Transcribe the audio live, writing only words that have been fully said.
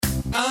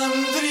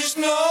Andries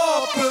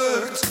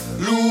Noppert,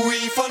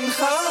 Louis van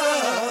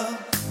Gaal.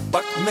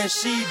 Pak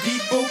Messi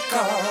die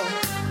bokaal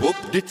op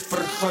dit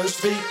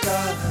verguisd WK.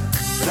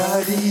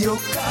 Radio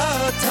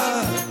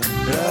Qatar,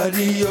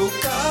 Radio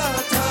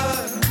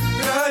Qatar,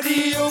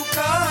 Radio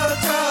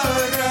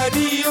Qatar,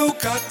 Radio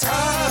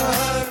Qatar.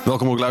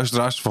 Welkom ook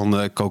luisteraars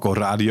van Coco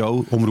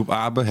Radio, Omroep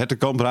Abe,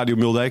 Hertekamp,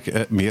 Radio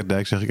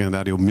Meerdijk zeg ik, en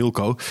Radio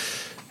Milko.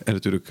 En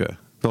natuurlijk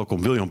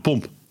welkom William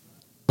Pomp.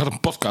 Wat een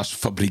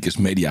podcastfabriek is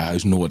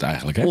Mediahuis Noord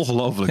eigenlijk, hè?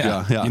 Ongelooflijk,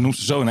 ja. Je noemt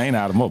ze zo in één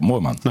adem op.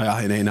 Mooi, man. Nou ja,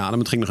 in één adem.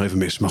 Het ging nog even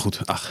mis. Maar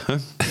goed,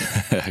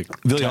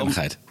 William,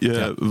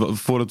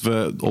 voordat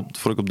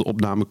ik op de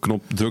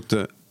opnameknop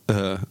drukte,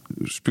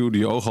 spuwde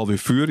je oog alweer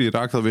vuur. Je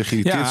raakte alweer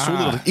geïrriteerd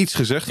zonder dat ik iets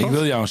gezegd had. Ik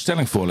wil jou een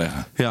stelling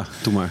voorleggen. Ja,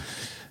 doe maar.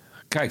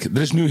 Kijk,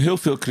 er is nu heel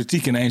veel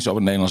kritiek ineens op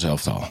het Nederlands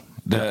elftal.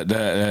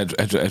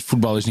 Het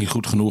voetbal is niet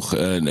goed genoeg.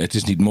 Het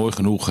is niet mooi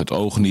genoeg. Het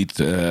oog niet.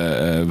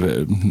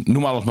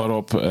 Noem alles maar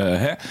op.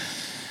 Hè?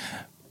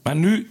 Maar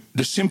nu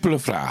de simpele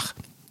vraag.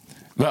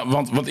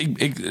 Want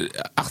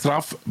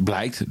achteraf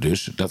blijkt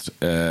dus dat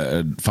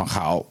Van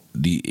Gaal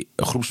die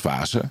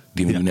groepsfase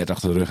die we nu net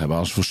achter de rug hebben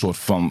als een soort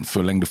van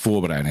verlengde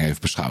voorbereiding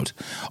heeft beschouwd.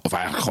 Of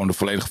eigenlijk gewoon de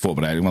volledige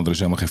voorbereiding, want er is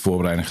helemaal geen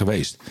voorbereiding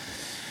geweest.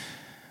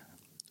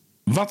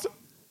 Wat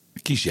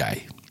kies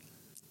jij?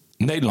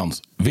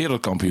 Nederland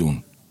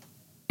wereldkampioen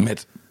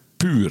met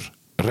puur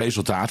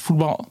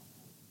resultaatvoetbal.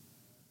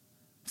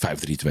 5-3-2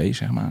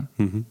 zeg maar.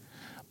 Mm-hmm.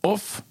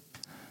 Of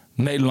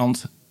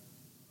Nederland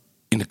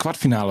in de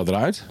kwartfinale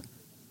eruit,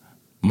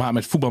 maar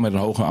met voetbal met een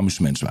hoge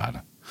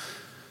amusementswaarde.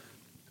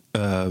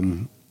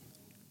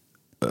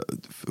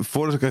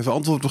 Voordat ik even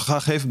antwoord ga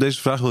geven op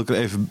deze vraag, wil ik er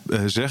even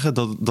zeggen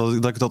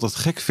dat ik dat het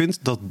gek vind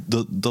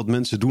dat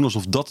mensen doen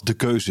alsof dat de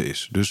keuze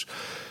is. Dus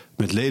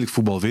met lelijk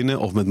voetbal winnen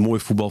of met mooi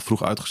voetbal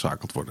vroeg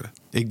uitgeschakeld worden.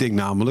 Ik denk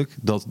namelijk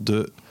dat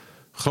de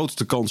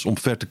grootste kans om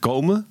ver te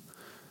komen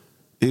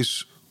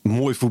is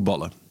mooi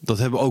voetballen. Dat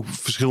hebben ook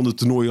verschillende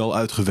toernooien al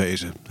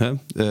uitgewezen. Hè?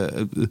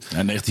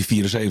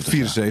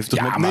 1974.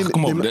 Ja, maar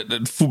kom op.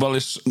 Het voetbal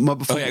is...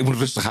 ik moet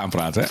rustig aan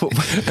praten. Hè?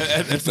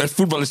 Het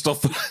voetbal is toch...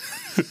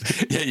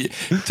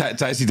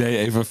 Thijs idee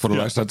even voor de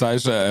luisteraar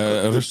thuis.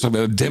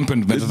 Rustig,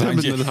 dempend met het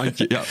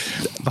handje. Ja.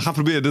 We gaan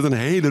proberen dit een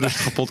hele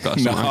rustige podcast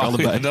te maken.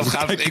 Allebei. Dat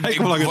gaat,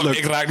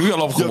 ik raak nu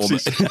al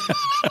opgewonden.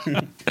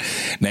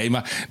 Nee,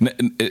 maar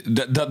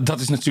dat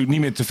is natuurlijk niet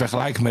meer te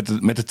vergelijken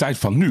met de tijd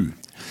van nu.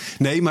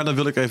 Nee, maar dan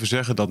wil ik even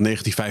zeggen dat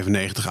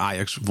 1995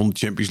 Ajax won de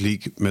Champions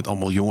League met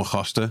allemaal jonge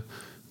gasten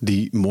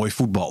die mooi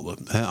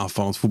voetbalden.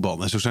 Aanvallend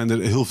voetbalden. En zo zijn er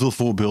heel veel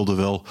voorbeelden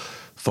wel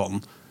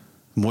van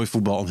mooi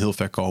voetbal en heel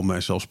ver komen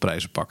en zelfs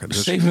prijzen pakken.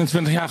 Dus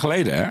 27 jaar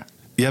geleden, hè?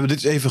 Ja, maar dit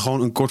is even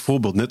gewoon een kort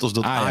voorbeeld. Net als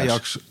dat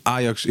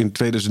Ajax in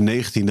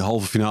 2019 de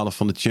halve finale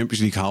van de Champions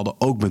League haalde,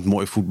 ook met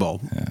mooi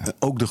voetbal. Ja.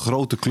 Ook de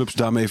grote clubs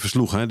daarmee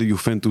versloegen. Hè? De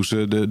Juventus,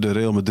 de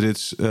Real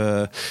Madrid, 2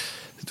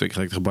 keer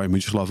gelijk tegen Bayern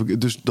München, geloof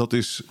ik. Dus dat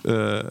is,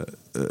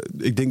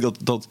 ik denk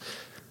dat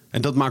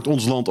en dat maakt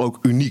ons land ook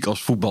uniek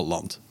als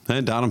voetballand.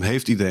 Hè? Daarom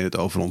heeft iedereen het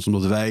over ons,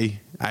 omdat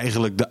wij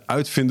eigenlijk de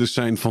uitvinders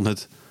zijn van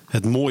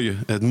het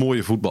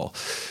mooie voetbal.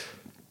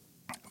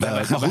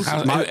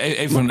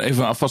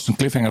 Even alvast een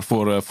cliffhanger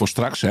voor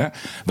straks. Hè.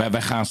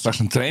 Wij gaan straks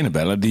een trainer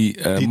bellen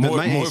die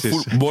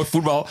mooi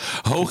voetbal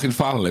hoog in het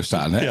vaandel heeft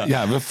staan. Hè.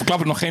 Ja, we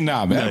verklappen nog geen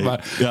naam. Hè, nee,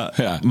 maar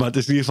het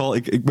is in ieder geval,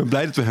 ik ben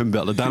blij dat we hem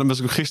bellen. Daarom was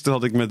ik gisteren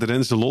had ik met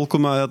Renze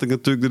Lolkema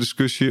natuurlijk de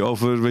discussie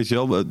over, weet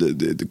je wel,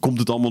 komt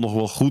het allemaal nog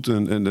wel goed?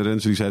 En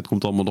Renze die zei het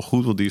komt allemaal nog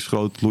goed, want die is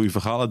groot Louis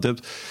van Gaal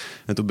adept.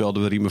 En toen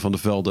belden we Riemer van der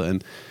Velde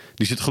en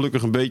die zit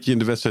gelukkig een beetje in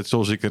de wedstrijd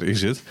zoals ik erin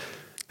zit.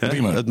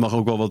 Het mag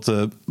ook wel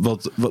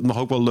wat mag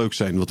ook wel leuk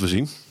zijn wat we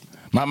zien.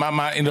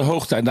 Maar in de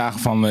hoogtijdagen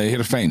van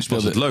Heerenveen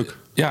was het leuk.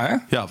 Ja,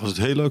 hè? Ja, was het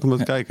heel leuk om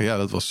te kijken. Ja,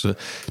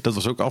 dat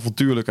was ook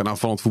avontuurlijk en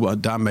aanvallend voetbal.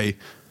 En daarmee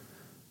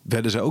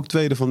werden zij ook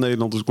tweede van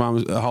Nederland. Dus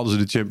haalden ze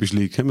de Champions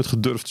League met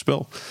gedurfd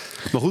spel.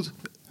 Maar goed,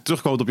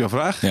 terugkomend op jouw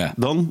vraag. Ja.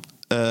 Dan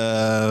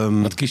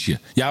wat kies je?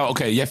 Ja,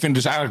 oké. Jij vindt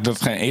dus eigenlijk dat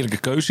het geen eerlijke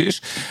keuze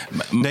is.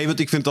 Nee, want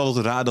ik vind het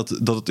altijd raar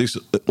dat het is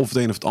of het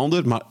een of het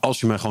ander. Maar als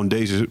je mij gewoon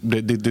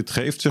dit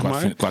geeft, zeg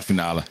maar.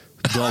 Kwartfinale.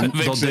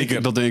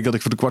 Dan denk ik dat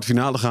ik voor de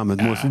kwartfinale ga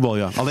met mooi voetbal,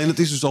 ja. Alleen het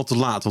is dus al te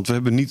laat. Want we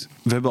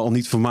hebben al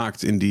niet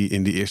vermaakt in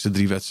die eerste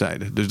 3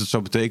 wedstrijden. Dus dat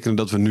zou betekenen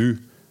dat we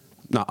nu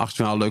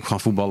achtfinale leuk gaan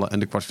voetballen en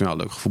de kwartfinale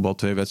leuk gaan voetballen.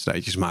 2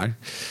 wedstrijdjes maar.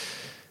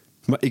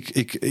 Maar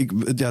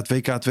het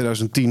WK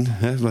 2010,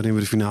 waarin we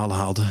de finale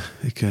haalden.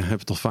 Ik heb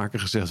het al vaker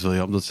gezegd,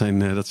 William. Dat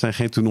zijn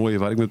geen toernooien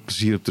waar ik met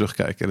plezier op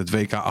terugkijk. En het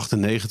WK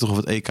 98 of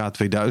het EK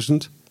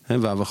 2000,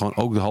 waar we gewoon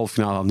ook de halve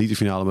finale haalden, niet de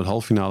finale, maar de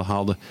halve finale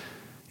haalden.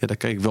 Ja, daar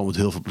kijk ik wel met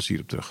heel veel plezier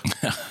op terug.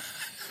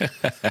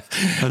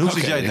 En hoe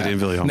zit jij erin,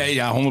 William? Nee,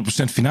 ja,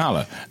 100%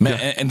 finale.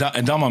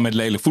 En dan maar met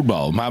lelijk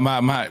voetbal.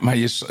 Maar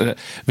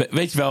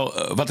weet je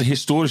wel wat de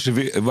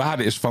historische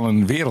waarde is van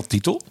een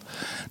wereldtitel?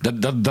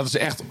 Dat is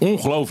echt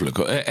ongelooflijk.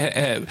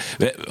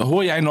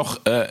 Hoor jij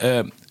nog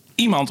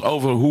iemand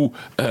over hoe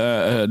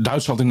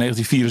Duitsland in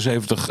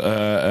 1974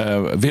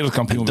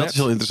 wereldkampioen werd. Dat is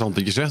heel interessant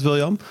wat je zegt,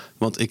 William.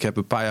 Want ik heb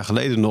een paar jaar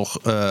geleden nog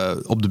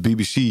op de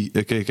BBC...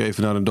 keek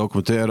even naar een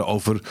documentaire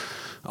over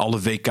alle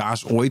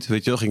WK's ooit.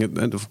 Weet je wel,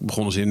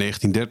 begonnen ze in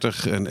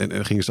 1930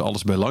 en gingen ze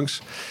alles bij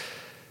langs.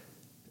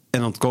 En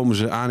dan komen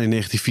ze aan in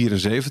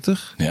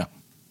 1974. Ja.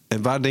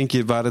 En waar denk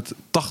je waar het 80%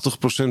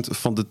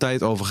 van de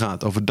tijd over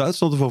gaat? Over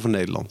Duitsland of over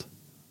Nederland?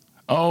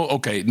 Oh,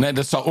 oké. Nee,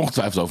 dat zal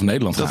ongetwijfeld over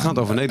Nederland gaan. Dat gaat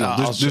over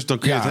Nederland. Dus dan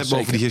kun je het hebben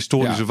over die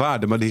historische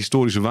waarde. Maar de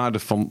historische waarde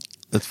van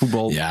het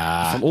voetbal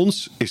van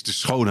ons is de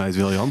schoonheid,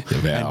 William.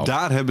 Jawel. En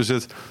daar hebben ze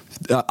het,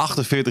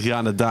 48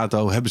 jaar na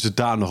dato, hebben ze het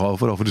daar nog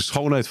over. Over de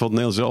schoonheid van het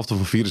Nederlands elftal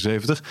van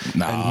 74.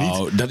 Nou,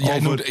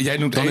 en niet jij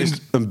noemt dan is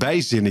het een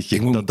bijzinnetje.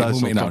 Ik moet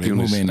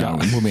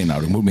me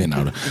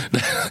inhouden.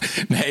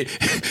 Nee,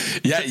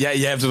 jij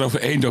hebt het over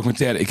 1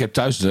 documentaire. Ik heb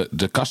thuis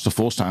de kasten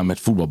vol staan met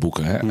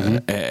voetbalboeken. Hè? Mm-hmm.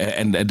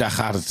 En daar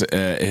gaat het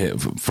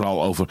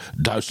vooral over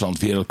Duitsland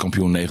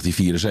wereldkampioen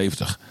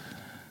 1974.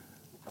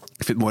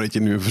 Ik vind het mooi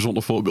dat je nu een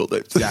verzonnen voorbeeld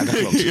hebt. Ja, dat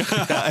klopt.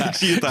 Ja, ik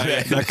zie het daar.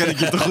 Nee. Daar ken ik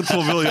je te goed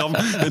voor, William.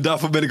 En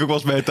daarvoor ben ik ook wel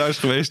eens bij je thuis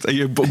geweest. En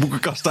je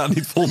boekenkast staat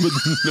niet vol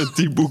met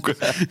die boeken.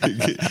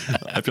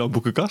 Heb je al een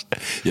boekenkast?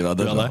 Jawel,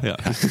 dat wel. Ja.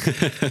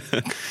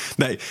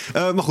 Nee,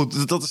 maar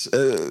goed. Dat is,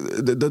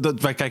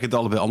 wij kijken het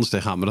allebei anders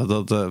tegenaan. Maar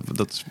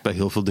dat is bij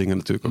heel veel dingen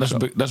natuurlijk ook zo.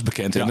 Dat is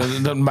bekend. Ja.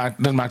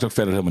 Dat maakt ook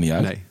verder helemaal niet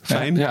uit. Nee,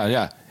 fijn.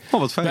 Ja. Oh,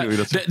 wat fijn hoe je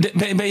dat zegt.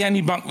 Ben jij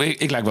niet bang?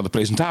 Ik lijk wel de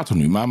presentator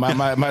nu, maar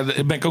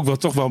ben ik ook wel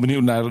toch wel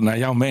benieuwd naar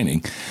jouw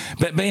mening.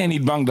 Ben jij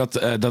niet bang dat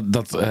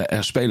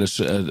er spelers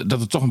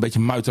dat er toch een beetje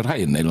muiterij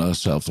in Nederland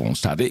zelf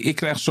ontstaat? Ik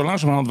krijg zo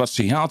langzamerhand wat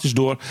signaaltjes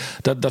door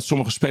dat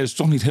sommige spelers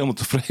toch niet helemaal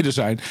tevreden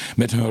zijn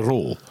met hun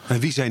rol. En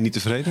wie zijn niet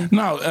tevreden?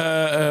 Nou,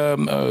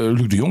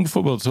 Luc de Jong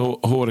bijvoorbeeld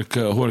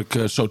hoor ik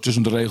zo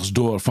tussen de regels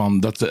door van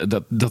dat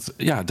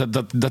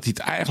hij het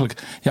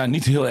eigenlijk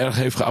niet heel erg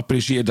heeft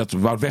geapprecieerd dat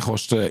Wout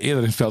Weghorst eerder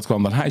in het veld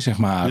kwam dan hij, zeg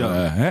maar.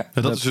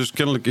 Dat is dus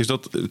kennelijk is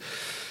dat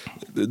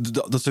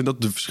zijn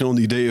de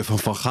verschillende ideeën van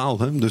Van Gaal.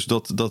 Hè? Dus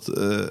dat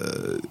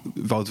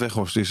Wout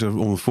Weghorst is er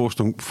om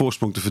een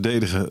voorsprong te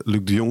verdedigen. Luc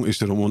de Jong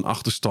is er om een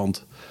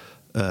achterstand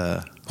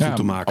goed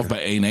te maken. Of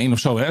bij 1-1 of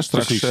zo. Hè?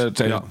 Straks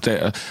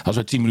als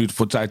we 10 minuten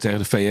voor tijd tegen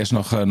de VS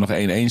nog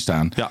 1-1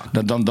 staan. Ja.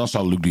 Dan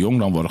zal Luc de Jong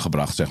dan worden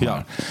gebracht, zeg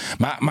maar.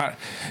 Ja. Maar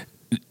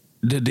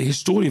de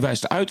historie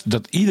wijst uit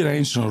dat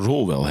iedereen zijn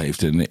rol wel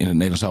heeft in het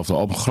Nederlands elftal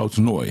op een groot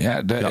toernooi. Hè.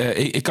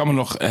 Ik kan me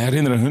nog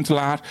herinneren,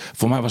 Huntelaar,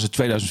 voor mij was het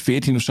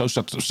 2014 of zo,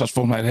 zat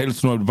volgens mij het hele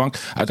toernooi op de bank.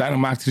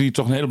 Uiteindelijk maakte hij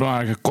toch een hele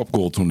belangrijke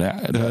kopgoal toen. Hè.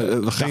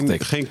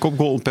 Geen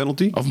kopgoal, een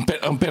penalty? Of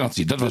een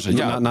penalty, dat was het.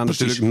 Ja,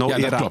 natuurlijk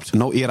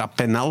no era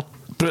penal.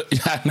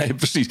 Ja, nee,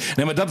 precies.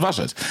 Nee, maar dat was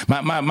het.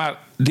 Maar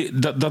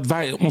dat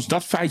wij ons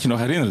dat feitje nog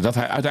herinneren. Dat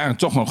hij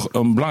uiteindelijk toch nog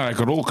een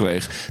belangrijke rol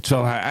kreeg.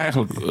 Terwijl hij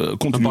eigenlijk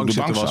continu op de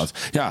bank zat.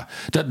 Ja,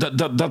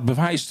 dat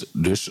bewijst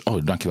dus...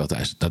 Oh, dankjewel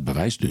Thijs. Dat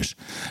bewijst dus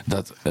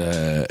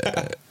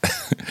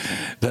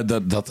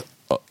dat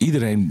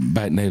iedereen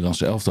bij het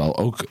Nederlandse elftal,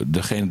 ook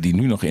degenen die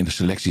nu nog in de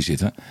selectie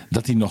zitten,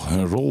 dat die nog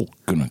hun rol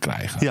kunnen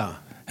krijgen.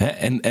 Ja.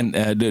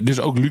 Dus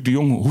ook Luc de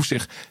Jong hoeft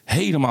zich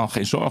helemaal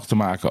geen zorgen te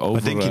maken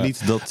over, denk je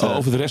niet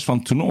over de rest van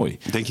het toernooi.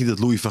 Denk je dat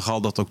Louis van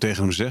Gaal dat ook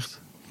tegen hem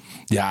zegt?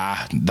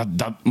 Ja,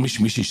 dat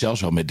misschien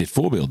zelfs wel met dit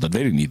voorbeeld. Dat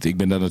weet ik niet. Ik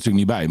ben daar natuurlijk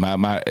niet bij.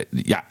 Maar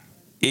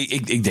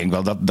ik denk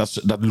wel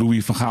dat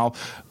Louis van Gaal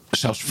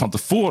zelfs van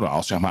tevoren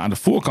al, zeg maar, aan de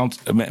voorkant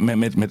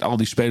met al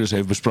die spelers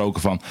heeft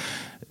besproken van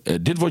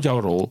dit wordt jouw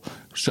rol.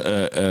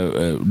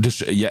 Dus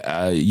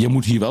je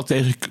moet hier wel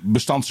tegen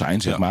bestand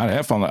zijn, zeg maar.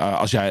 Hè? Van,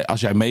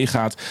 als jij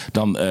meegaat,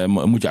 dan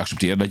moet je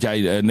accepteren dat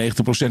jij 90%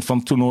 van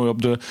het toernooi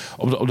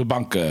op de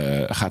bank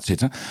gaat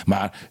zitten.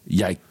 Maar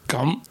jij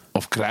kan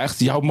of krijgt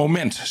jouw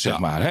moment, zeg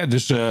maar. Hè?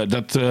 Dus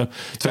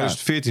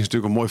 2014 is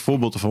natuurlijk een mooi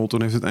voorbeeld ervan.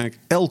 Toen heeft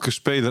uiteindelijk elke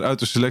speler uit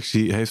de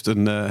selectie heeft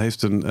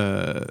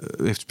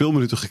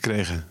speelminuten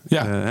gekregen.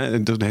 Ja.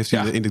 En toen heeft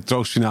hij in de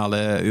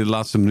troostfinale, in de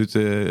laatste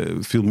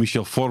minuten, viel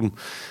Michel Vorm,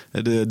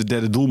 de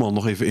derde doelman,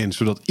 nog even in.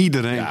 Zodat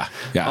iedereen,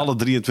 alle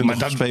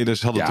 23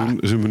 spelers hadden toen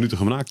zijn minuten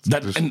gemaakt.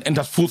 En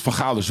dat voelt Van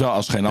Gaal dus wel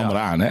als geen ander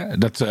aan. Hè?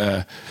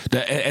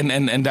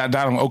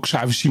 Daarom ook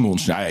Xavi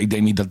Simons. Nou, ik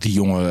denk niet dat die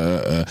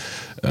jongen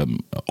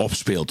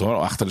opspeelt, hoor,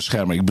 achter de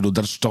schermen. Ik bedoel,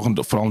 dat is toch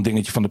vooral een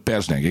dingetje van de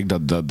pers, denk ik.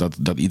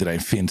 Dat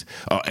iedereen vindt,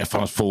 en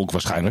van het volk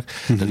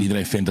waarschijnlijk, dat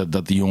iedereen vindt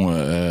dat die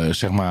jongen,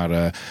 zeg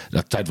maar,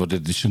 dat tijd wordt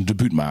dat hij zijn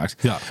debuut maakt.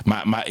 Ja.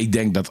 Maar ik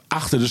denk dat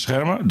achter de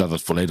schermen, dat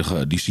het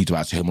volledig die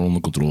situatie helemaal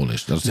onder controle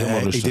is. Dat het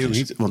helemaal rustig ik denk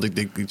niet, want ik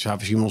denk,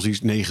 Xavi Simons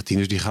is 19,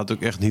 dus die gaat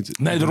ook echt niet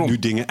nu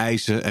dingen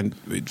eisen. En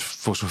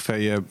voor zover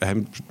je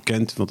hem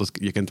kent, want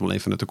je kent hem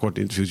alleen van de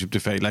korte interviews op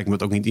tv, lijkt me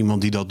het ook niet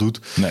iemand die dat doet.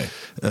 Nee.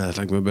 Het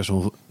lijkt me best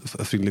wel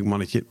een vriendelijk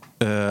mannetje.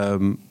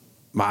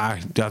 Maar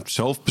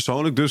zelf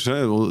persoonlijk dus,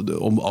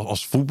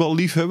 als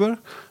voetballiefhebber,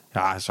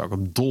 zou ik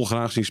hem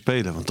dolgraag zien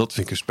spelen. Want dat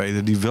vind ik een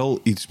speler die wel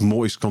iets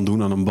moois kan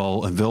doen aan een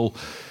bal. En wel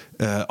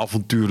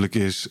avontuurlijk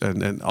is.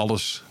 En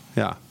alles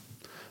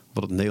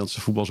wat het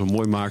Nederlandse voetbal zo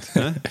mooi maakt.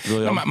 Hè?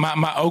 Ja,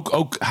 maar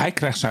ook hij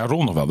krijgt zijn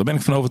rol nog wel. Daar ben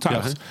ik van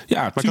overtuigd.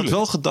 Ja, maar ik had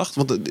wel gedacht,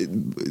 want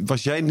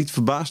was jij niet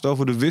verbaasd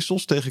over de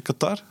wissels tegen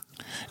Qatar?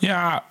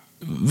 Ja,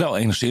 wel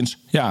enigszins.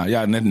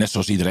 Ja, net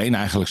zoals iedereen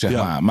eigenlijk,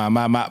 zeg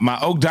maar.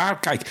 Maar ook daar,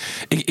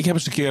 kijk, ik heb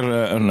eens een keer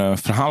een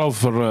verhaal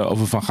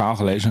over Van Gaal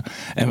gelezen.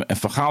 En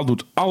Van Gaal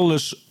doet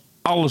alles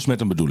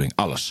met een bedoeling.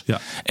 Alles. Ja.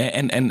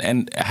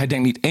 En hij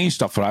denkt niet 1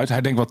 stap vooruit.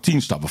 Hij denkt wel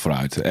 10 stappen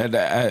vooruit.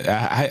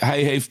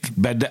 Hij heeft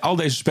bij al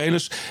deze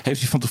spelers heeft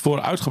hij van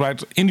tevoren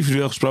uitgebreid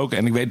individueel gesproken.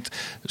 En ik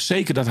weet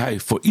zeker dat hij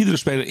voor iedere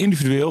speler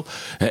individueel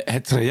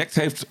het traject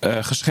heeft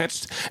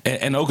geschetst.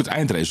 En ook het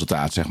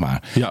eindresultaat, zeg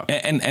maar. Ja.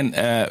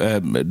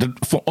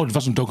 Het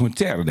was een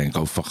documentaire, denk ik,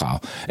 over Van Gaal.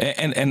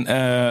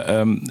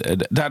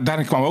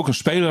 Daarin kwam ook een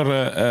speler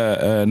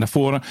naar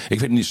voren. Ik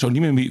weet niet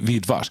meer wie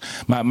het was.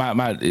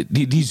 Maar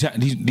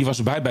die was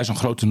erbij bij zo'n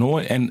groot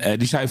toernooi. En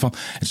die zei van,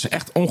 het is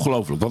echt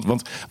ongelooflijk.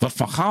 Want wat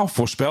Van Gaal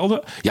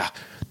voorspelde, ja,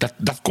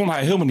 dat kon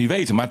hij helemaal niet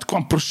weten. Maar het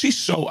kwam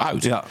precies zo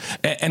uit. Ja.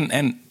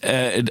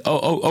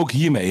 Ook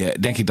hiermee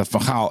denk ik dat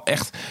Van Gaal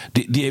echt,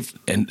 die heeft,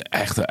 en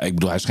echt, ik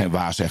bedoel, hij is geen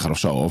waarzegger of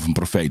zo, of een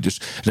profeet.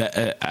 Dus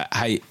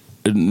hij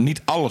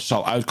niet alles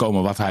zal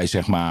uitkomen wat hij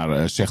zeg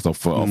maar zegt of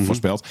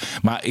voorspelt.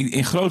 Maar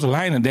in grote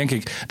lijnen denk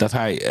ik dat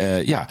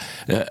hij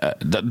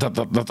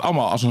dat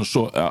allemaal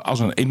als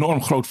een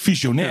enorm groot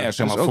visionair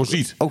zeg maar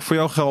voorziet. Ook voor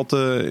jou geldt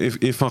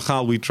in Van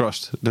Gaal we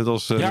trust. Net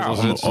als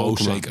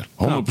zeker. 100%.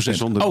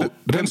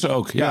 Renze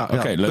ook. Ja,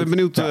 oké. Ik ben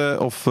benieuwd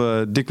of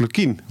Dick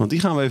Lukkien, want die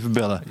gaan we even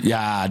bellen.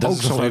 Ja, dat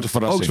is een grote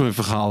verrassing. Ook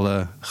zo'n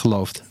verhaal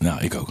gelooft.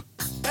 Nou, ik ook.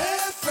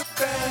 Even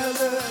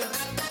bellen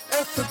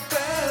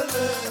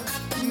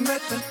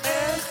met een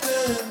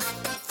echte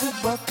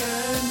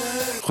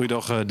voetbalkenner.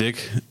 Goeiedag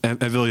Dick.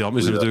 En William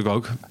is er natuurlijk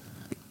ook.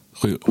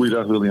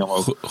 Goeiedag William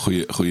ook.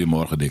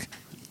 Goedemorgen Dick.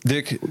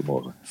 Dick,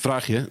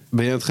 vraag je,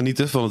 ben je aan het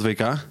genieten van het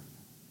WK?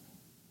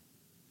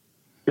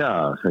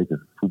 Ja,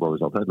 zeker. Voetbal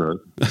is altijd leuk.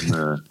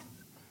 En,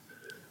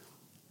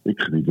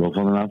 ik geniet wel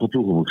van een aantal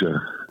ploegen, moet ik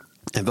zeggen.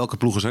 En welke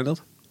ploegen zijn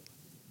dat?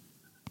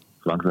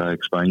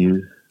 Frankrijk,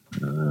 Spanje,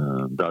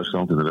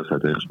 Duitsland in de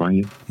wedstrijd tegen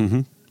Spanje.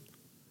 Mm-hmm.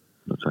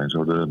 Dat zijn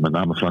zo met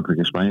name Frankrijk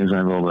en Spanje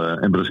zijn wel...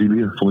 en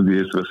Brazilië vond ik de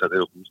eerste wedstrijd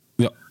heel goed.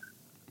 Ja.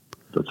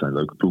 Dat zijn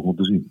leuke ploegen om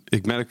te zien.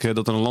 Ik merk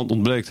dat er een land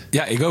ontbreekt.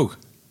 Ja, ik ook.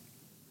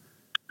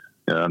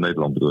 Ja,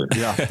 Nederland bedoel je.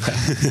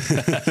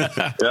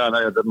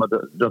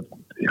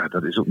 Ja.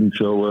 Dat is ook niet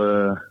zo...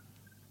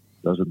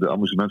 de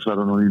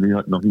amusementswaarde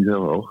nog niet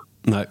heel hoog.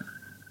 Nee.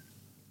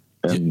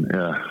 En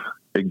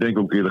ik denk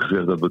ook eerlijk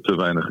gezegd dat we te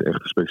weinig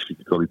echte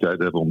specifieke kwaliteit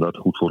hebben om dat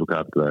goed voor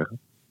elkaar te krijgen.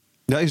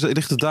 Ja,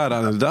 ligt het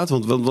daaraan inderdaad?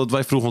 Want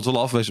wij vroegen ons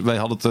wel af. Wij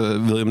hadden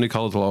het, William en ik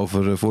hadden het wel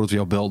over, voordat we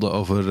jou belden,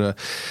 over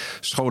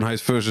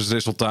schoonheid versus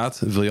resultaat.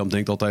 William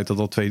denkt altijd dat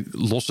dat 2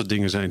 losse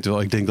dingen zijn.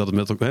 Terwijl ik denk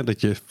dat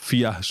dat je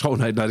via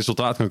schoonheid naar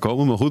resultaat kan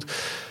komen. Maar goed,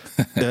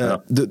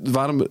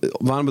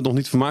 waarom het nog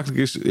niet vermakelijk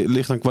is,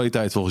 ligt aan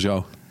kwaliteit volgens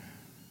jou?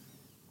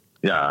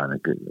 Ja, en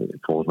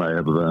volgens mij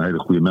hebben we een hele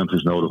goede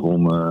Memphis nodig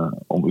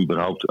om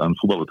überhaupt aan het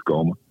voetballen te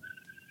komen.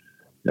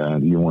 Ja,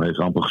 die jongen heeft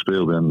amper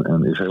gespeeld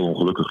en is heel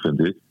ongelukkig, vind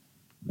ik.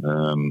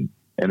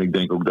 En ik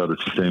denk ook dat het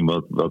systeem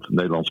wat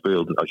Nederland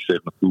speelt, als je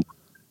tegen een ploeg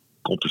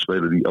komt te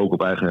spelen die ook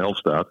op eigen helft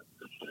staat,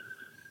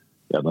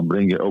 ja, dan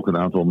breng je ook een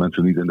aantal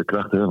mensen niet in de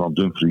kracht. Hè? Want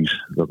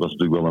Dumfries, dat was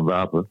natuurlijk wel een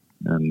wapen.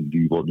 En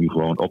die wordt nu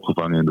gewoon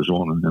opgevangen in de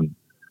zone. En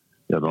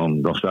ja,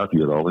 dan staat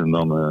hij er al. En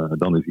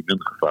dan is hij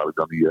minder gevaarlijk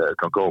dan hij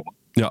kan komen.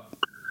 Ja.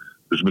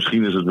 Dus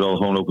misschien is het wel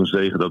gewoon ook een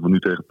zegen dat we nu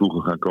tegen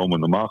ploegen gaan komen,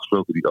 normaal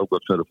gesproken, die ook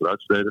wat verder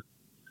vooruit steden.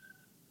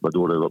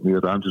 Waardoor er wat meer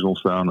ruimtes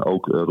ontstaan,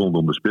 ook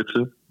rondom de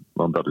spitsen.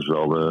 Want dat is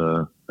wel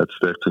het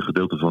sterkste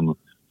gedeelte van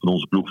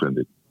onze ploeg, vind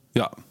ik.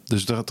 Ja,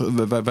 dus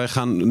wij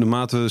gaan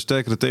naarmate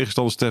sterkere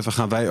tegenstanders treffen,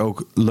 gaan wij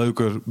ook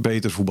leuker,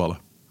 beter voetballen.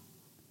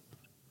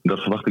 Dat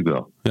verwacht ik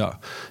wel. Ja.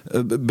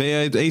 Ben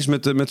jij het eens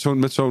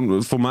met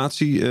zo'n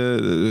formatie?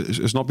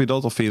 Snap je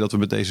dat? Of vind je dat we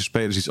met deze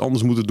spelers iets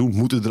anders moeten doen?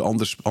 Moeten er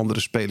andere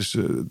spelers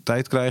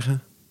tijd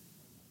krijgen?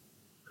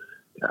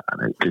 Ja,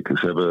 nee, kijk,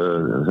 ze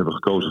hebben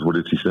gekozen voor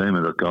dit systeem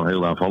en dat kan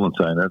heel aanvallend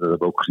zijn. Hè? Dat hebben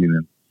we ook gezien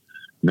in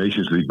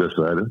Nations League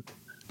wedstrijden.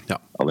 Ja.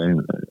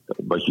 Alleen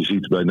wat je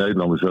ziet bij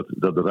Nederland is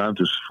dat de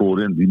ruimtes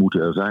voorin, die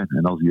moeten er zijn.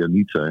 En als die er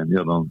niet zijn,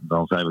 ja,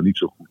 dan zijn we niet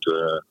zo goed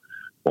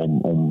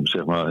om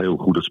zeg maar heel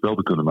goed het spel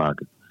te kunnen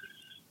maken.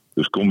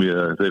 Dus kom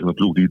je tegen een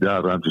ploeg die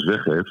daar ruimtes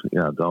weggeeft,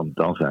 ja,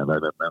 dan zijn wij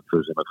met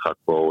Memphis en met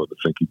Gakpo en met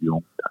Frenkie de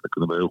Jong, ja, dan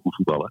kunnen we heel goed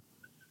voetballen.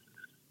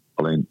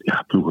 Alleen,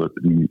 ja, ploegen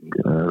die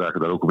raken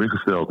daar ook op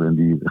ingesteld en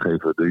die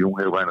geven de Jong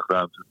heel weinig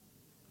ruimte.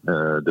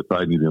 De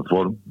Pij niet in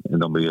vorm. En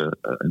dan ben je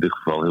in dit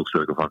geval heel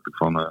sterk afhankelijk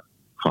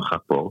van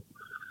Gakpo.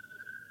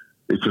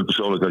 Ik vind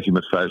persoonlijk dat je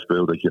met 5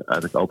 speelt, dat je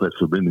eigenlijk altijd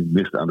verbinding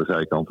mist aan de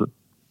zijkanten.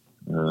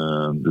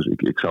 Dus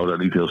ik zou daar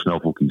niet heel snel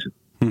voor kiezen.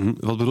 Mm-hmm.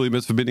 Wat bedoel je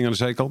met verbinding aan de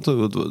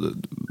zijkanten?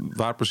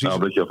 Waar precies? Nou,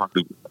 dat je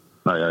afhankelijk...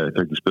 Nou ja,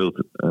 kijk, je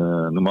speelt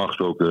normaal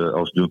gesproken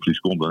als Dumfries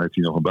komt, dan heeft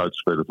hij nog een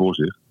buitenspeler voor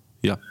zich.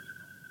 Ja.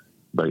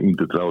 Bij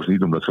Inter trouwens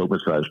niet, omdat ze ook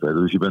met 5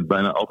 spelen. Dus je bent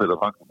bijna altijd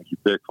afhankelijk met je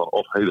pack van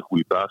of hele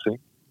goede passing.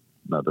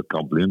 Nou, dat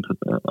kan blind.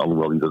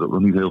 Alhoewel hij dat ook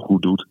nog niet heel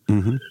goed doet.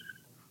 Mm-hmm.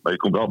 Maar je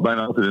komt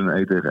bijna altijd in een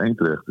 1 tegen 1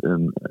 terecht.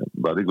 En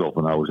waar ik wel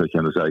van hou is dat je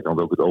aan de zijkant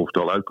ook het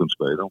overtal uit kunt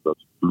spelen.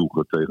 Omdat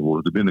ploegen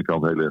tegenwoordig de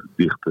binnenkant heel erg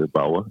dicht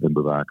bouwen en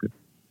bewaken.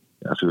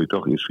 Ja, zul je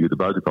toch eerst via de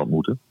buitenkant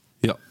moeten.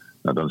 Ja.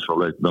 Nou, dan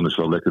is het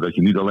wel lekker dat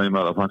je niet alleen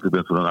maar afhankelijk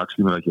bent van een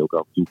actie. Maar dat je ook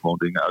af en toe gewoon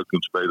dingen uit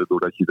kunt spelen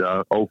doordat je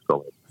daar overtal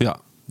hebt. Ja,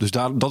 dus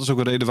dat is ook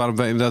een reden waarom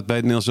wij inderdaad bij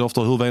het Nederlands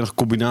elftal heel weinig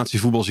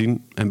combinatievoetbal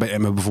zien. En bij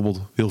Emmen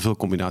bijvoorbeeld heel veel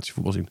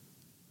combinatievoetbal zien.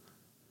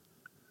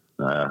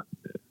 Nou ja,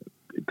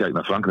 kijk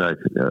naar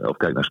Frankrijk of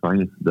kijk naar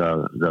Spanje.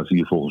 Daar zie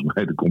je volgens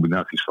mij de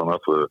combinaties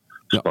vanaf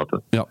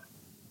spatten. Ja.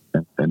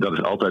 En dat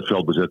is altijd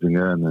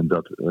veldbezettingen. En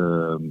dat,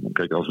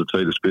 kijk, als de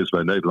tweede spits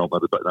bij Nederland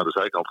naar de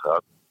zijkant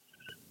gaat,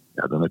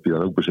 ja, dan heb je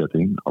daar ook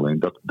bezetting. Alleen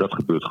dat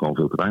gebeurt gewoon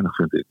veel te weinig,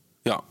 vind ik.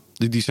 Ja,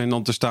 die zijn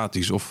dan te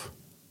statisch, of?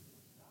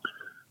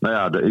 Nou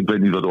ja, ik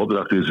weet niet wat de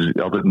opdracht is. Het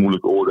is altijd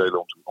moeilijk oordelen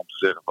om te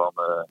zeggen van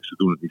ze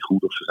doen het niet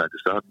goed of ze zijn te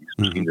statisch.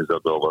 Misschien is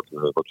dat wel wat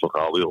Van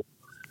Gaal wil.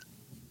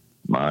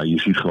 Maar je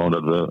ziet gewoon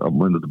dat we op het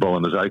moment dat de bal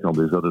aan de zijkant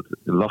is, dat het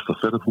lastig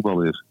verder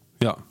voetbal is.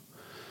 Ja.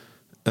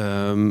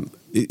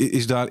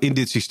 Is daar in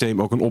dit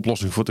systeem ook een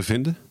oplossing voor te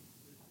vinden?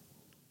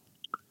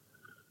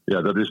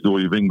 Ja, dat is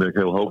door je wingback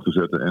heel hoog te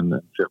zetten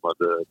en zeg maar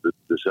de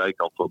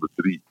zijkant van de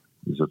 3.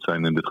 Dus dat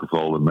zijn in dit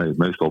geval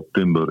meestal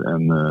Timber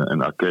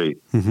en Ake.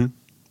 Mm-hmm.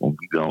 Om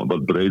die dan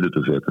wat breder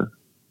te zetten.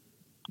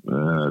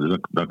 Dus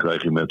dan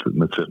krijg je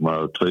met zeg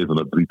maar 2 van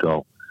dat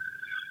drietal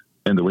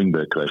en de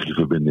wingback krijg je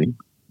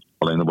verbinding.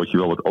 Alleen dan word je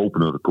wel wat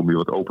opener, kom je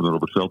wat opener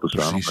op het veld te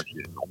staan.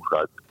 Precies. Omdat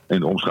je in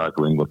de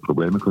omschakeling wat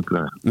problemen kunt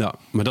krijgen. Ja,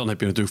 maar dan heb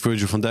je natuurlijk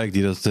Virgil van Dijk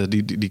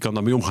die kan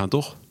daarmee omgaan,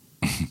 toch?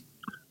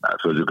 Nou,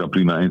 Virgil kan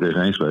prima 1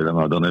 tegen 1 spelen.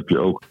 Maar dan heb je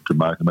ook te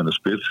maken met een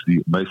spits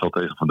die meestal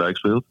tegen Van Dijk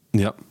speelt.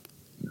 Ja.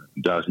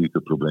 Daar zie ik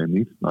het probleem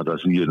niet. Maar daar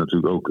zie je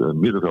natuurlijk ook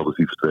middenvelders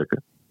die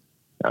vertrekken.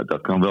 Ja,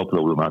 dat kan wel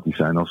problematisch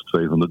zijn als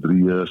 2 van de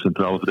 3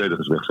 centrale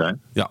verdedigers weg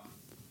zijn. Ja.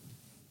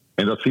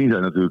 En dat zien zij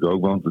natuurlijk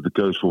ook, want de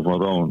keus voor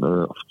Van Roon,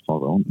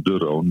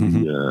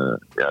 mm-hmm.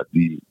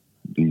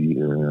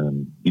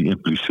 die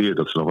impliceert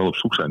dat ze nog wel op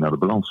zoek zijn naar de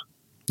balans.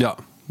 Ja,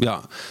 ja.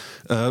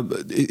 We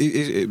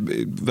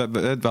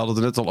hadden het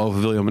er net al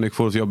over, William en ik,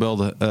 voordat we jou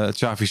belden.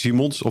 Xavi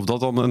Simons, of dat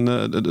dan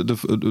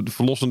de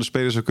verlossende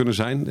speler zou kunnen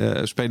zijn.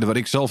 Speler waar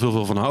ik zelf heel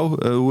veel van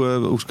hou.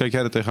 Hoe kijk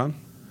jij er tegenaan?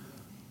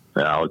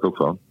 Ja, hou ik ook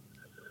van.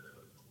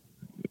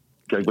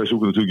 Kijk, wij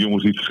zoeken natuurlijk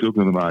jongens die het verschil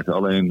kunnen maken.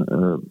 Alleen,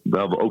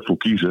 waar we ook voor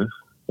kiezen,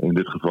 in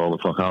dit geval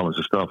Van Gaal en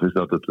zijn staf, is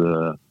dat het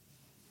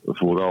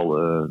vooral,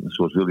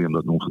 zoals William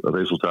dat noemt,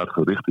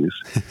 resultaatgericht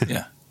is.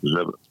 Ja. Dus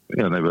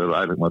we hebben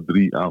eigenlijk maar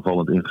 3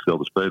 aanvallend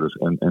ingestelde spelers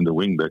en de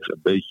wingbacks een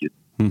beetje.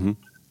 Mm-hmm.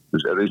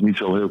 Dus er is niet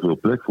zo heel veel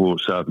plek voor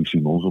Xavi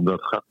Simons,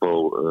 omdat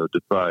Gakpo,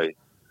 Depay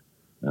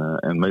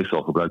en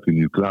meestal gebruikt hij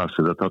nu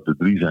Klaassen, dat de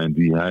 3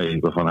 zijn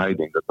waarvan hij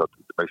denkt dat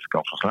de meeste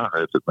kans van slagen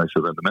heeft, het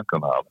meeste rendement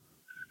kan halen.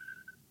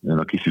 En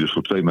dan kiest hij dus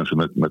voor 2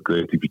 mensen met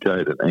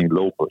creativiteit en 1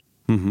 loper.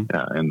 Mm-hmm.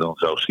 Ja, en dan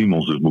zou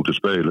Simons dus moeten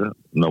spelen.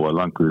 Noah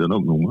Lang kun je dan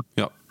ook noemen.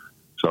 Ja.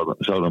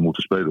 Zou dan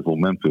moeten spelen voor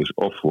Memphis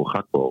of voor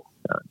Gakpo.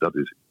 Ja, dat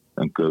is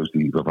een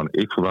keuze waarvan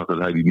ik verwacht dat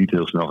hij die niet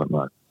heel snel gaat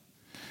maken.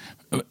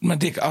 Maar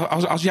Dick,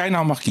 als jij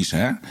nou mag kiezen,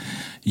 hè?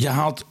 Je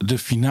haalt de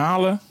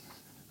finale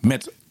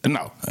met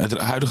het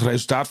huidige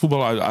resultaat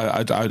voetbal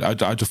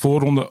uit de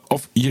voorronde,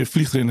 of je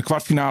vliegt er in de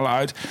kwartfinale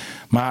uit.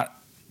 Maar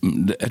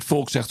het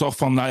volk zegt toch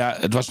van, nou ja,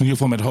 het was in ieder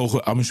geval met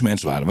hoge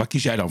amusementswaarde. Waar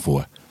kies jij dan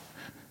voor?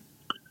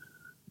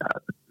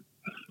 Ja,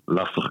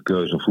 lastige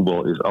keuze.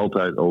 Voetbal is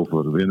altijd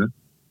over winnen.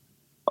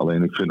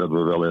 Alleen ik vind dat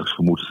we wel ergens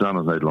voor moeten staan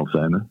als Nederland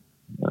zijn.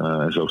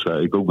 En zo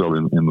zei ik ook wel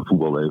in mijn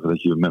voetballeven,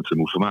 dat je mensen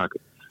moet vermaken.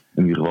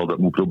 In ieder geval dat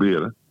moet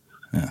proberen.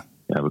 Ja,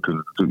 we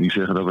kunnen natuurlijk niet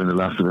zeggen dat we in de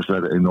laatste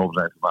wedstrijden enorm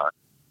zijn vermaakt.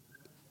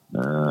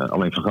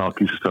 Alleen Van Gaal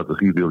kiest een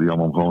strategie, wil hij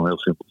allemaal om gewoon heel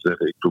simpel te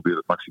zeggen, ik probeer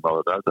het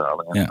maximaal uit te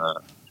halen.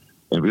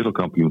 En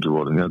wereldkampioen te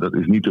worden. Ja, dat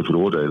is niet te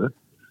veroordelen.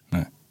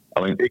 Nee.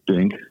 Alleen ik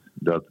denk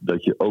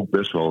dat je ook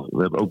best wel,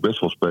 we hebben ook best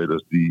wel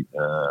spelers die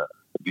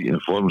in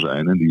vorm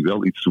zijn en die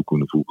wel iets toe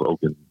kunnen voegen.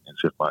 Ook in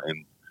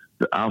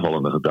de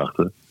aanvallende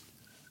gedachten.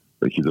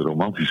 Dat je de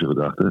romantische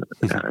gedachten.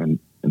 Ja, en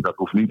dat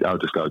hoeft niet uit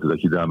te sluiten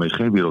dat je daarmee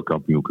geen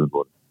wereldkampioen kunt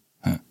worden.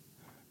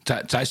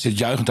 Thijs zit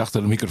juichend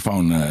achter de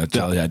microfoon,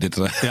 terwijl jij dit...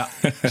 Ja,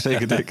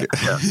 zeker Dick.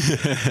 Ja.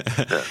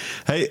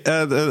 Hey,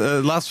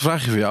 laatste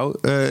vraagje voor jou.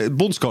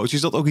 Bondscoach,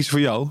 is dat ook iets voor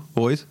jou,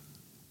 ooit?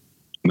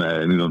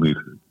 Nee, nu nog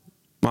niet.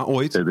 Maar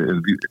ooit?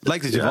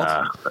 Lijkt het je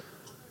wat?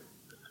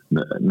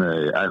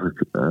 Nee,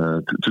 eigenlijk...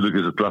 Natuurlijk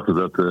is het prachtig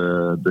dat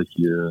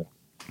je...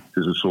 Het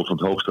is een soort van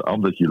het hoogste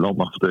ambt dat je je land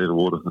mag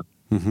vertegenwoordigen.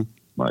 Mm-hmm.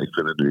 Maar ik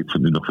vind het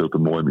nu nog veel te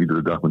mooi om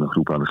iedere dag met een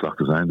groep aan de slag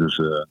te zijn.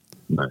 Dus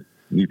nee,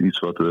 niet iets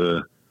wat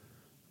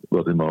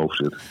in mijn hoofd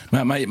zit.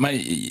 Maar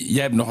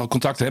jij hebt nogal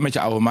contact met je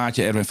oude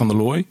maatje Erwin van der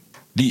Looy.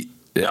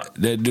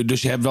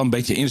 Dus je hebt wel een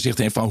beetje inzicht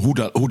in van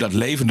hoe dat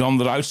leven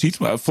dan eruit ziet.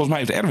 Maar volgens mij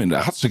heeft Erwin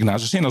daar hartstikke naar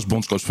zijn zin als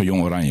bondscoach van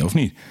Jong Oranje, of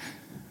niet?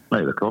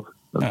 Nee, dat klopt.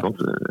 Klopt.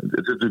 Het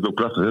is natuurlijk ook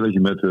prachtig dat je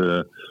met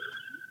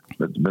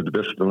de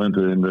beste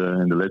talenten in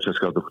de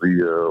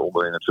leeftijdscategorie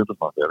onder 21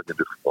 mag werken, in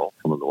dit geval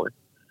van der Looy.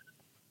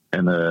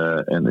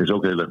 En is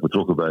ook heel erg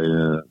betrokken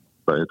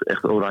bij het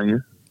echte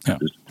Oranje. Ja.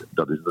 Dus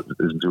dat is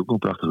natuurlijk een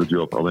prachtige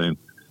job. Alleen,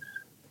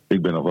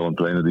 ik ben nog wel een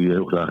trainer die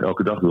heel graag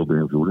elke dag wil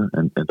beïnvloeden.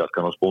 En dat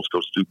kan als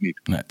bondscoach natuurlijk niet.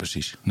 Nee,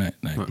 precies. Nee,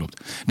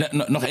 klopt.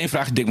 Nog één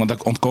vraag, Dick, want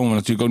daar ontkomen we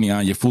natuurlijk ook niet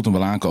aan. Je voelt hem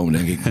wel aankomen,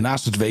 denk ik.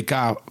 Naast het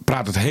WK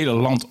praat het hele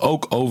land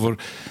ook over...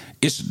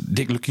 Is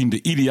Dick Lukkien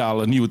de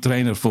ideale nieuwe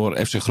trainer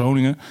voor FC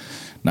Groningen?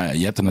 Nou ja,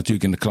 je hebt er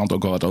natuurlijk in de krant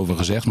ook al wat over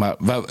gezegd. Maar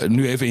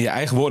nu even in je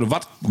eigen woorden.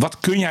 Wat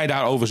kun jij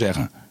daarover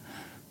zeggen?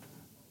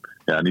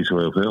 Ja, niet zo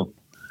heel veel.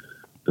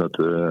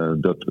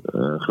 Dat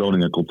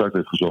Groningen contact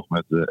heeft gezocht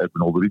met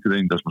Edwin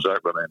Olderikering. Dat is mijn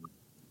zaakwaarnemer.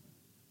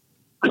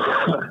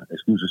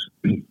 Excuses.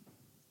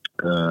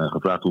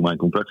 Gevraagd hoe mijn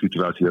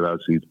contractsituatie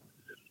eruit ziet.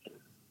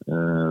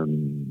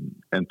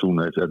 En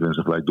toen heeft Edwin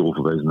zich gelijk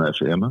doorverwezen naar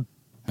FC Emmen.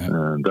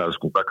 Ja. Daar is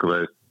contact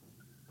geweest.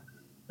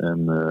 En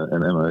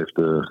Emmen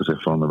heeft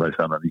gezegd van wij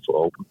staan daar niet voor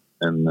open.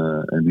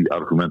 En die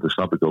argumenten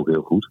snap ik ook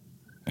heel goed.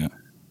 Ja.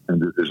 En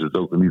dus is het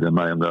ook niet aan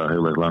mij om daar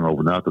heel erg lang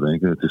over na te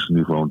denken. Het is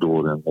nu gewoon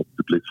door en met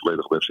de blik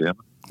volledig op FC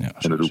Emmen. Ja,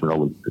 en dat doe ik met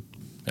alle liefde.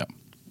 Ja,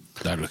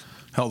 duidelijk.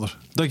 Helder.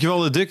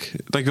 Dankjewel Dick.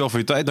 Dankjewel voor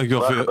je tijd.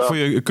 Dankjewel voor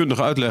je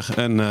kundige uitleg.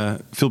 En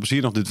veel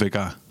plezier nog dit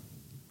WK.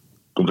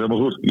 Komt helemaal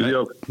goed. Jullie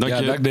ook. Dank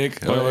je. Dank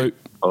Dick. Hoi.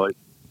 Hoi.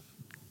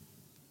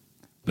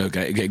 Leuk,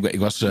 hè? Ik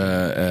was...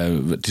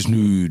 het is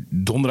nu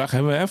donderdag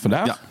hebben we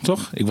vandaag,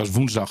 toch? Ik was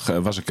woensdag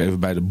even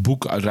bij de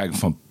boekuitreiking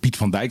van Piet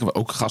van Dijk.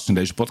 Ook gast in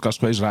deze podcast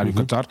geweest, Radio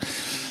Qatar.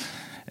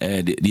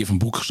 Die heeft een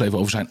boek geschreven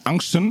over zijn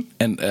angsten.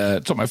 En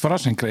tot mijn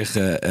verrassing kreeg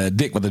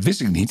Dick, want dat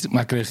wist ik niet...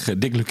 maar kreeg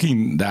Dick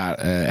Lukkien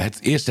daar het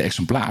eerste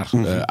exemplaar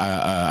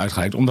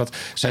uitgereikt. Omdat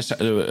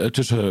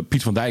tussen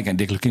Piet van Dijk en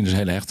Dick Lukkien is een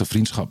hele hechte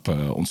vriendschap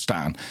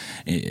ontstaan.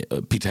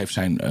 Piet heeft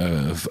zijn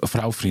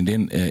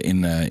vriendin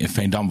in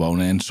Veendam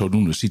wonen. En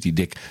zodoende ziet hij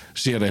Dick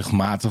zeer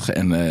regelmatig.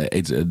 En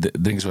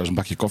drinken ze wel eens een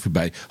bakje koffie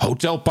bij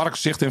Hotel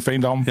Parkzicht in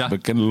Veendam. Ja.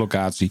 Bekende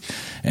locatie.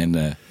 En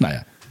nou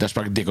ja... Daar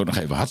sprak ik Dick ook nog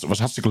even. Was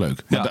hartstikke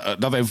leuk. Ja. Maar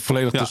dat even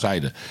volledig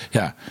terzijde.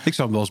 Ja. Ik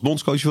zou hem wel als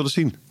bondscoach willen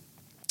zien.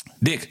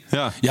 Dick.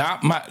 Ja,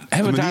 maar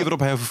de manier waarop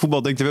hij over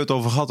voetbal denkt, daar hebben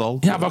we het over gehad al.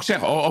 Ja, wou ik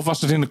zeggen. Of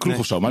was het in de kroeg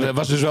of zo? Maar dat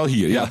was dus wel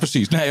hier. Ja,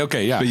 precies. Nee, oké.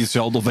 Weet je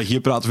hetzelfde of wij hier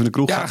praten in de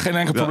kroeg? Ja, geen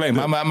enkel probleem.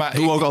 Maar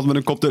doe ook altijd met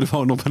een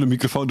koptelefoon op en een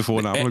microfoon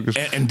ervoor namelijk.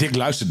 En Dick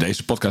luistert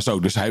deze podcast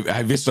ook. Dus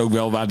hij wist ook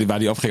wel waar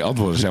hij op ging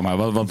antwoorden, zeg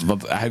maar. Want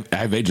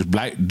hij weet dus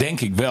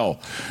denk ik wel.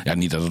 Ja,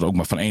 niet dat het ook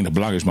maar van enig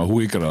belang is, maar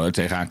hoe ik er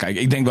tegenaan kijk.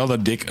 Ik denk wel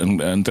dat Dick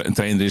een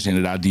trainer is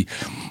inderdaad die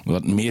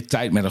wat meer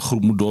tijd met een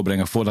groep moet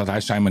doorbrengen voordat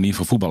hij zijn manier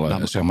van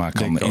voetballen zeg maar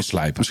kan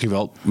inslijpen. Misschien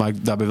wel, maar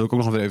daarbij wil ik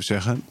ook nog weer even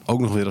zeggen, ook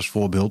nog weer als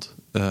voorbeeld,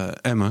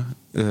 Emmen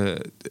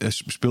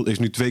is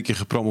nu 2 keer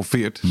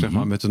gepromoveerd, zeg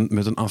maar, met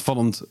een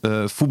aanvallend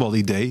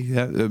voetbalidee.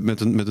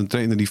 Met een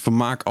trainer die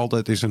vermaak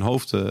altijd in zijn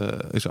hoofd,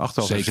 in zijn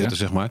achterhoofd heeft zitten,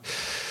 zeg maar.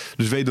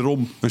 Dus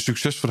wederom een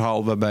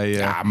succesverhaal waarbij...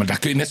 Ja, maar daar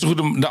kun je net zo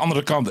goed de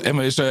andere kant.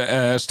 Emmen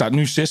staat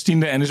nu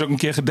 16e en is ook een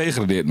keer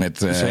gedegradeerd met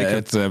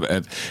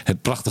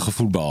het prachtige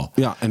voetbal.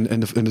 Ja, en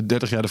de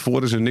 30 jaar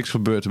daarvoor is er niks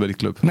gebeurd bij die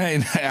club. Nee,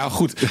 nou ja,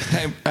 goed.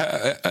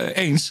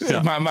 Eens.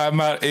 Ja.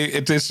 Maar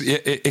het is,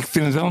 ik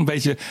vind het wel een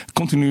beetje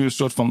continu een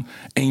soort van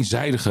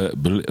eenzijdige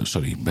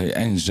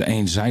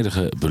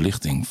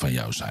belichting van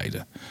jouw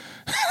zijde.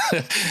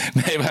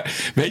 Nee,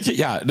 maar weet je,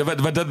 ja,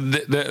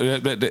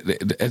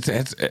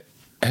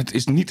 het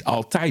is niet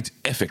altijd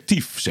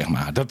effectief, zeg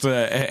maar.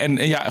 En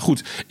ja,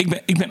 goed.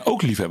 Ik ben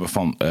ook liefhebber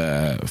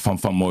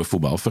van mooi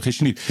voetbal. Vergis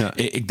je niet. Ja.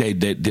 Ik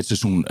deed dit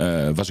seizoen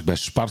was ik bij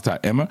Sparta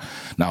Emmen.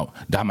 Nou,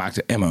 daar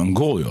maakte Emmen een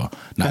goal, joh.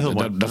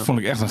 Nou, dat vond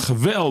ik echt een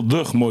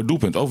geweldig mooi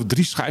doelpunt. Over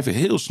 3 schijven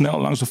heel snel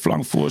langs de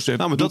flank voorzet.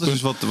 Nou, maar dat is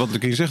dus wat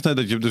ik zegt, hè,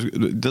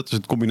 dat is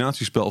het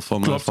combinatiespel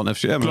van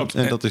FC Emmen. Klopt.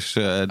 En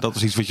dat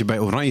is iets wat je bij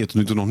Oranje tot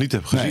nu toe nog niet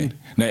hebt gezien.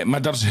 Nee,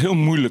 maar dat is heel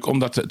moeilijk om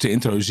dat te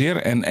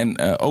introduceren. En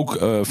ook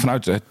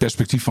vanuit het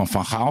perspectief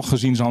van Gaal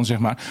gezien dan, zeg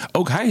maar.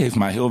 Ook hij heeft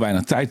maar heel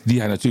weinig tijd die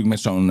hij natuurlijk met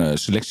zo'n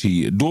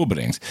selectie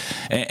doorbrengt.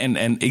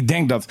 En ik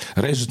denk dat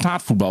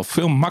resultaatvoetbal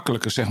veel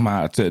makkelijker, zeg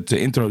maar, te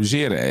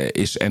introduceren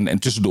is en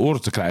tussen de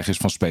oren te krijgen is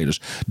van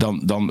spelers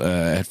dan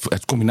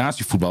het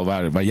combinatievoetbal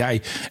waar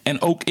jij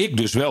en ook ik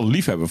dus wel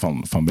liefhebber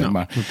van ben. Ja,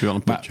 maar heb je wel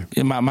een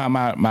potje.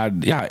 Maar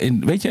ja,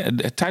 weet je,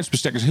 het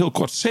tijdsbestek is heel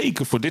kort,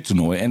 zeker voor dit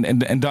toernooi.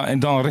 En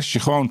dan rest je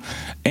gewoon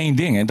 1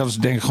 ding. En dat is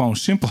denk ik gewoon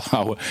simpel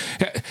houden.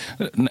 Ja,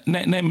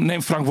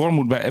 neem Frank Wormoed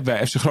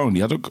bij FC Groningen.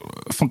 Die had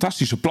ook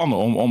fantastische plannen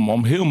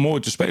om heel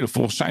mooi te spelen.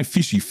 Volgens zijn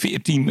visie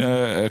 14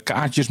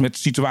 kaartjes met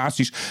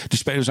situaties die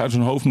spelers uit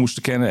hun hoofd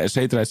moesten kennen, et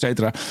cetera, et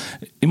cetera.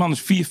 Die man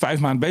is 4-5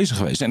 maanden bezig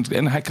geweest.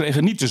 En hij kreeg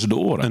het niet tussen de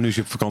oren. En nu is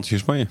hij op vakantie in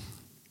Spanje.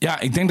 Ja,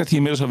 ik denk dat hij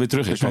inmiddels alweer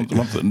terug is. Want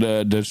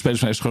de spelers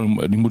van FC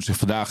Groningen die moeten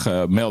zich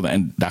vandaag melden.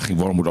 En daar ging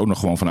Wormoed ook nog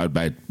gewoon vanuit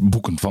bij het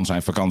boeken van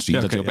zijn vakantie.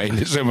 Dat hij op 1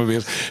 december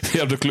weer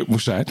op de club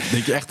moest zijn.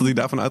 Denk je echt dat hij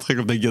daarvan uitging?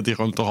 Of denk je dat hij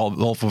gewoon toch al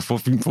wel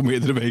voor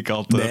meerdere weken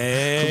had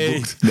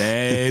geboekt?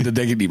 Nee, dat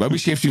denk ik niet. Maar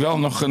misschien heeft hij wel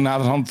nog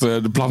naderhand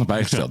de plannen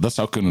bijgesteld. Ja. Dat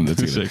zou kunnen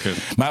natuurlijk. Zeker.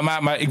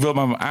 Maar ik wil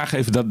maar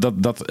aangeven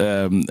dat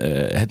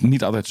het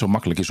niet altijd zo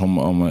makkelijk is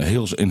om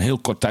in heel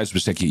kort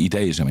tijdsbestek je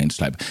ideeën in te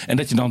slijpen. En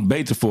dat je dan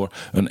beter voor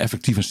een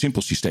effectief en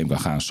simpel systeem kan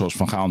gaan. gaan zoals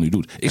Van Gaal nu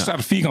doet. Ik sta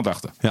er vierkant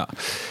achter. Ja.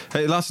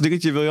 Hey, laatste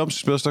dingetje. Williams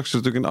speelt straks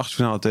natuurlijk in de achtste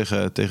finale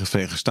tegen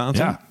Verenigde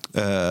Staten.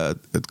 Ja.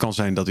 Het kan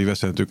zijn dat die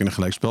wedstrijd natuurlijk in een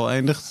gelijkspel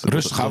eindigt.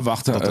 Rustig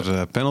afwachten. Dat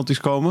er penalties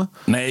komen.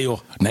 Nee joh.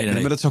 Nee.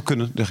 Maar dat zou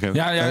kunnen. Zeg ik.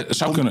 Ja,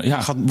 zou kunnen.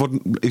 Ja.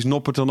 Is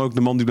Noppert dan ook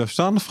de man die blijft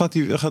staan? Of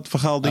gaat Van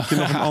Gaal denk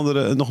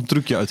je nog een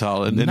trucje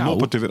uithalen? En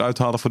Noppert er weer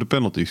uithalen voor de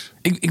penalties?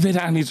 Ik weet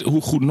eigenlijk niet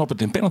hoe goed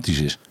Noppert in penalties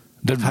is.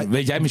 Dat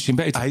weet jij misschien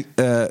beter. Hij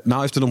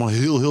heeft er nog maar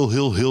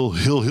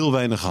heel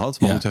weinig gehad.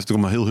 Maar hij heeft er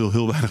nog maar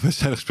heel weinig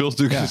wedstrijden gespeeld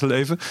natuurlijk in zijn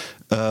leven.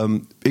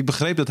 Ik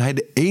begreep dat hij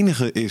de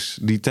enige is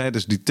die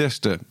tijdens die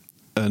testen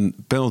een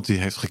penalty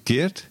heeft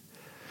gekeerd.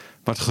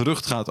 Maar het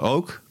gerucht gaat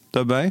ook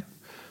daarbij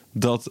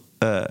dat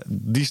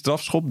die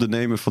strafschop, de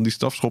nemer van die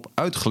strafschop,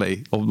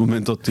 uitgleed op het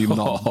moment dat hij hem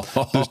nam.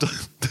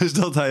 Dus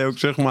dat hij ook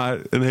zeg maar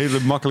een hele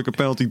makkelijke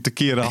penalty te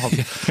keren had.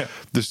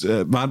 Dus,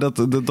 maar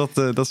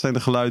dat zijn de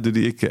geluiden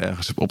die ik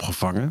ergens heb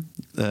opgevangen.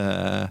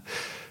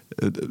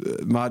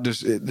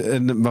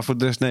 Maar voor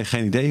de rest, nee,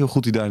 geen idee hoe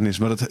goed hij daarin is.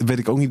 Maar dat weet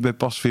ik ook niet bij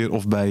Pasveer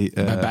of bij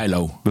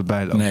Bijlo. Bij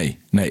Bijlo. Nee.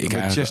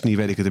 Bij Chesney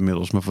weet ik het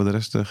inmiddels, maar voor de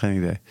rest geen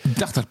idee. Ik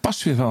dacht dat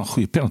Pasveer wel een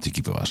goede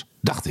penaltykeeper was.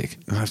 Dacht ik.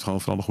 Hij heeft gewoon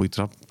vooral een goede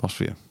trap,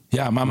 Pasveer.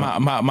 Ja,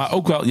 maar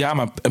ook wel. Ja,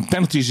 maar een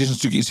penalty is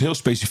natuurlijk iets heel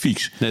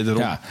specifieks. Nee,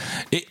 daarom.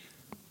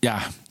 Ja,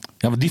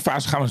 want die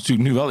fase gaan we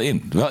natuurlijk nu wel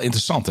in. Wel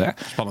interessant, hè?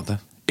 Spannend, hè?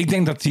 Ik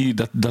denk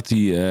dat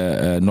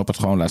hij Noppert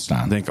gewoon laat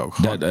staan. Denk ook.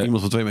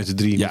 Iemand van 2,3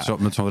 meter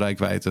met zo'n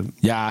reikwijdte.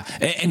 Ja,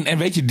 en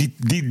weet je,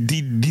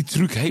 die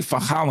truc heeft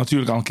Van Gaal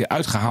natuurlijk al een keer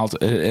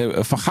uitgehaald.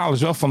 Van Gaal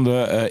is wel van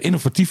de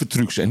innovatieve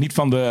trucs en niet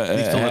van de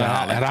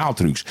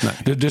herhaaltrucs.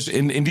 Nee. Dus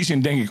in die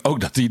zin denk ik ook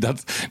dat hij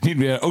dat niet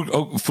meer...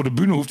 Ook voor de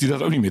bühne hoeft hij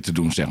dat ook niet meer te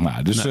doen, zeg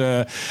maar. Dus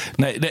hij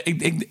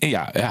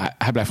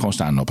blijft gewoon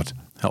staan, Noppert.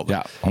 Helder.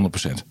 Ja,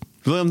 100%.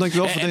 William,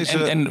 dankjewel voor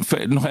deze... En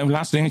nog een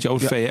laatste dingetje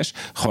over de VS.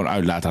 Gewoon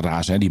uit laten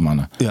razen, hè, die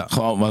mannen. Ja.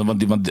 Gewoon,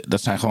 want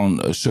dat zijn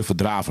gewoon suffe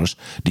dravers.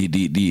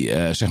 Die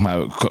zeg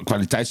maar,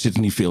 kwaliteit zit er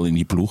niet veel in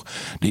die ploeg.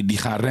 Die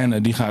gaan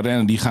rennen,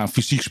 die gaan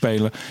fysiek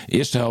spelen.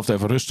 Eerste helft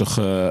even rustig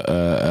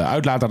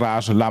uit laten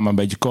razen. Laat maar een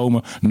beetje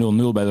komen. 0-0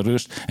 bij de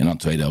rust. En dan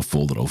tweede helft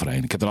vol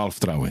eroverheen. Ik heb er alle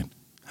vertrouwen in.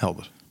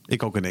 Helder.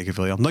 Ik ook in één keer,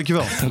 William.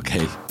 Dankjewel.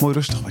 Oké. Mooi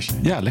rustig was je.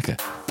 Ja, lekker.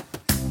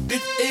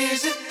 Dit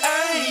is het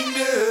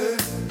einde.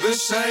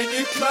 We zijn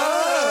nu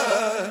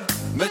klaar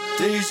met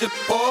deze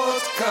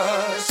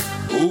podcast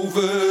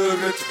over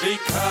het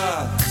WK.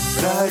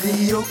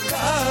 Radio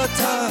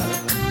Qatar,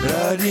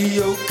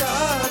 Radio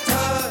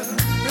Qatar,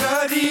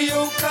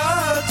 Radio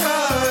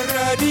Qatar,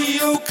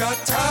 Radio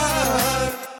Qatar.